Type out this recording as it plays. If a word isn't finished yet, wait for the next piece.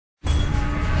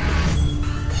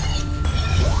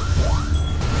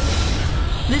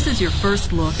is your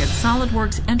first look at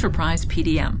SolidWorks Enterprise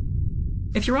PDM.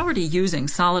 If you're already using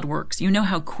SolidWorks, you know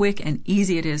how quick and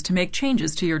easy it is to make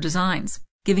changes to your designs,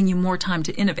 giving you more time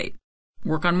to innovate,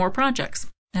 work on more projects,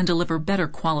 and deliver better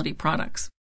quality products.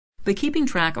 But keeping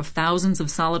track of thousands of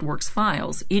SolidWorks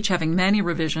files, each having many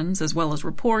revisions as well as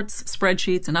reports,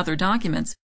 spreadsheets, and other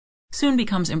documents, soon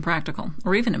becomes impractical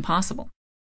or even impossible.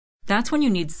 That's when you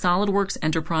need SolidWorks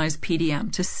Enterprise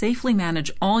PDM to safely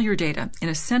manage all your data in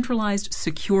a centralized,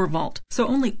 secure vault, so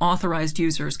only authorized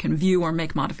users can view or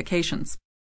make modifications.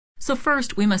 So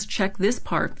first, we must check this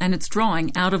part and its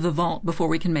drawing out of the vault before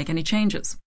we can make any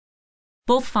changes.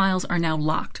 Both files are now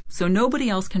locked, so nobody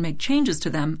else can make changes to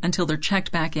them until they're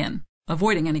checked back in,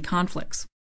 avoiding any conflicts.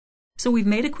 So we've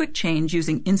made a quick change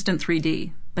using Instant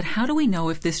 3D, but how do we know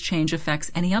if this change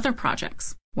affects any other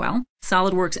projects? Well,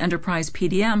 SolidWorks Enterprise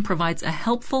PDM provides a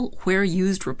helpful Where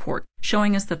Used report,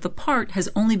 showing us that the part has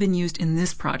only been used in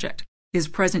this project, is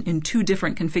present in 2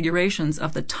 different configurations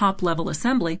of the top-level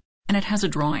assembly, and it has a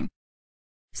drawing.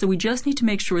 So we just need to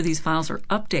make sure these files are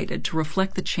updated to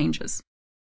reflect the changes.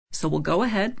 So we'll go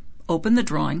ahead, open the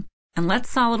drawing, and let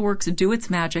SolidWorks do its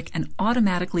magic and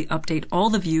automatically update all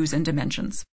the views and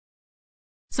dimensions.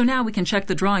 So now we can check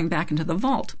the drawing back into the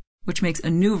vault, which makes a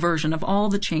new version of all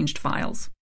the changed files.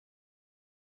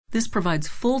 This provides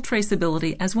full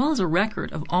traceability as well as a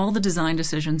record of all the design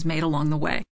decisions made along the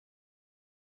way.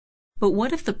 But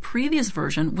what if the previous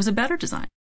version was a better design?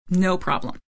 No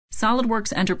problem.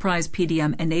 SolidWorks Enterprise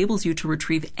PDM enables you to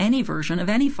retrieve any version of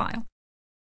any file.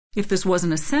 If this was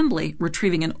an assembly,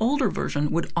 retrieving an older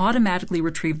version would automatically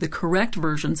retrieve the correct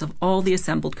versions of all the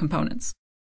assembled components.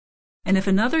 And if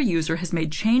another user has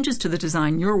made changes to the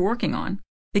design you're working on,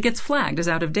 it gets flagged as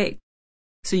out of date,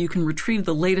 so you can retrieve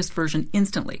the latest version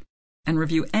instantly and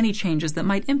review any changes that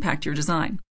might impact your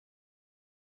design.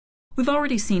 We've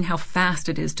already seen how fast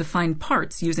it is to find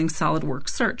parts using SolidWorks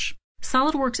Search.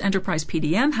 SolidWorks Enterprise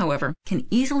PDM, however, can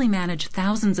easily manage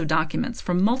thousands of documents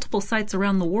from multiple sites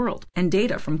around the world and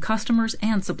data from customers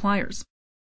and suppliers.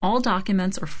 All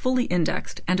documents are fully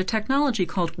indexed, and a technology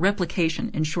called replication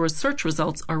ensures search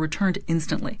results are returned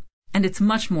instantly. And it's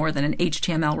much more than an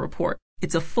HTML report.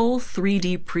 It's a full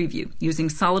 3D preview using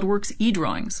SolidWorks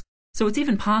eDrawings, so it's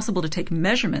even possible to take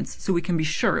measurements so we can be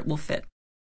sure it will fit.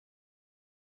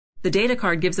 The data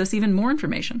card gives us even more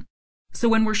information, so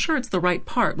when we're sure it's the right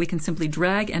part, we can simply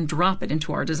drag and drop it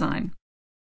into our design.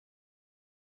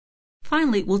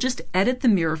 Finally, we'll just edit the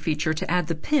mirror feature to add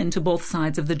the pin to both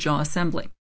sides of the jaw assembly.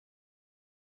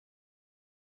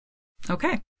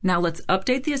 Okay, now let's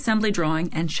update the assembly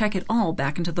drawing and check it all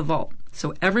back into the vault,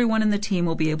 so everyone in the team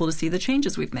will be able to see the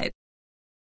changes we've made.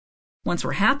 Once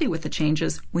we're happy with the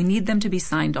changes, we need them to be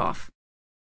signed off.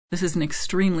 This is an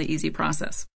extremely easy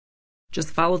process. Just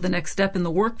follow the next step in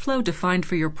the workflow defined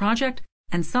for your project,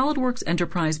 and SolidWorks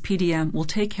Enterprise PDM will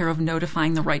take care of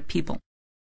notifying the right people.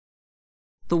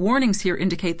 The warnings here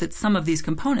indicate that some of these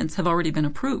components have already been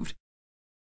approved.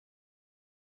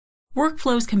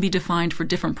 Workflows can be defined for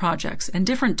different projects and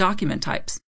different document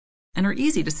types, and are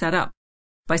easy to set up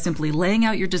by simply laying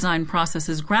out your design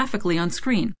processes graphically on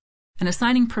screen and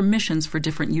assigning permissions for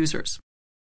different users.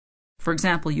 For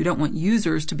example, you don't want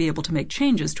users to be able to make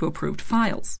changes to approved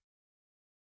files.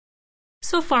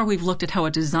 So far, we've looked at how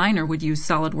a designer would use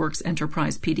SolidWorks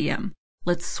Enterprise PDM.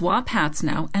 Let's swap hats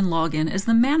now and log in as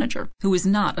the manager, who is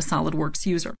not a SolidWorks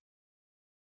user.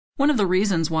 One of the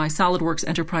reasons why SolidWorks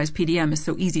Enterprise PDM is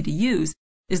so easy to use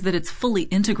is that it's fully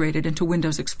integrated into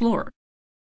Windows Explorer.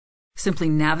 Simply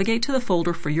navigate to the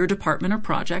folder for your department or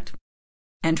project,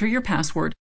 enter your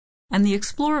password, and the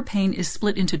Explorer pane is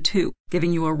split into 2,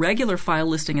 giving you a regular file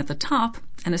listing at the top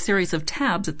and a series of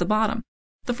tabs at the bottom.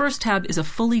 The first tab is a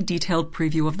fully detailed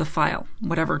preview of the file,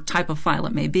 whatever type of file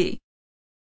it may be.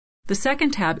 The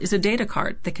second tab is a data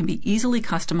card that can be easily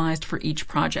customized for each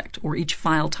project or each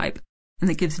file type, and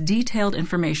that gives detailed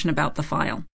information about the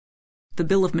file. The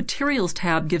Bill of Materials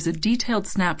tab gives a detailed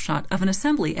snapshot of an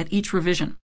assembly at each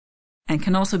revision, and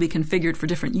can also be configured for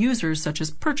different users such as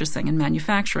purchasing and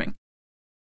manufacturing.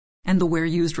 And the Where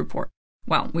Used report.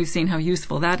 Well, we've seen how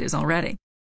useful that is already.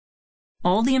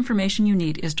 All the information you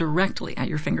need is directly at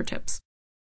your fingertips.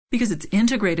 Because it's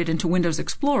integrated into Windows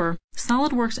Explorer,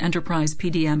 SolidWorks Enterprise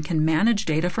PDM can manage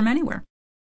data from anywhere.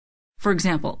 For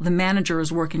example, the manager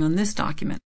is working on this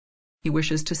document. He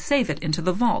wishes to save it into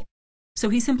the vault, so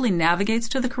he simply navigates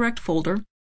to the correct folder,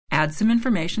 adds some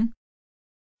information,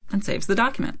 and saves the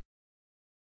document.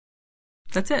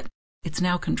 That's it. It's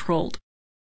now controlled.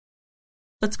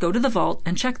 Let's go to the vault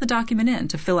and check the document in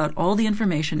to fill out all the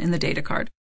information in the data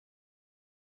card.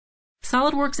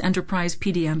 SolidWorks Enterprise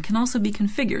PDM can also be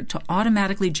configured to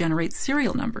automatically generate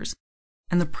serial numbers,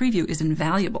 and the preview is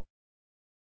invaluable.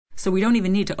 So we don't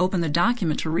even need to open the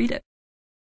document to read it.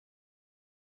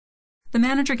 The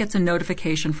manager gets a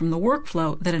notification from the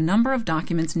workflow that a number of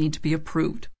documents need to be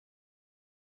approved.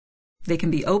 They can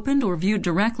be opened or viewed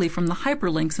directly from the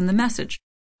hyperlinks in the message,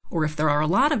 or if there are a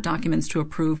lot of documents to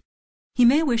approve, he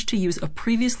may wish to use a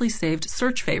previously saved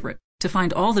search favorite to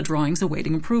find all the drawings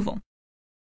awaiting approval.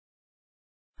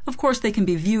 Of course, they can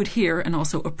be viewed here and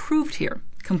also approved here,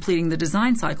 completing the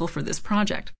design cycle for this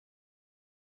project.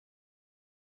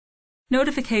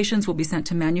 Notifications will be sent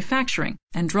to manufacturing,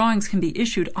 and drawings can be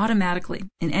issued automatically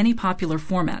in any popular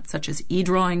format such as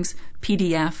eDrawings,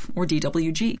 PDF, or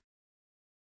DWG.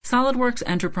 SolidWorks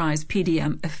Enterprise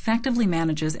PDM effectively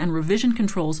manages and revision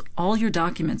controls all your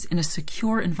documents in a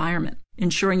secure environment,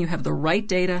 ensuring you have the right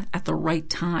data at the right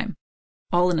time,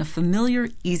 all in a familiar,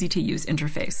 easy-to-use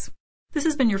interface. This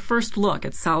has been your first look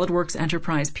at SolidWorks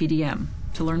Enterprise PDM.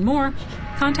 To learn more,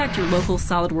 contact your local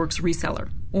SolidWorks reseller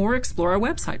or explore our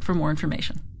website for more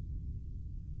information.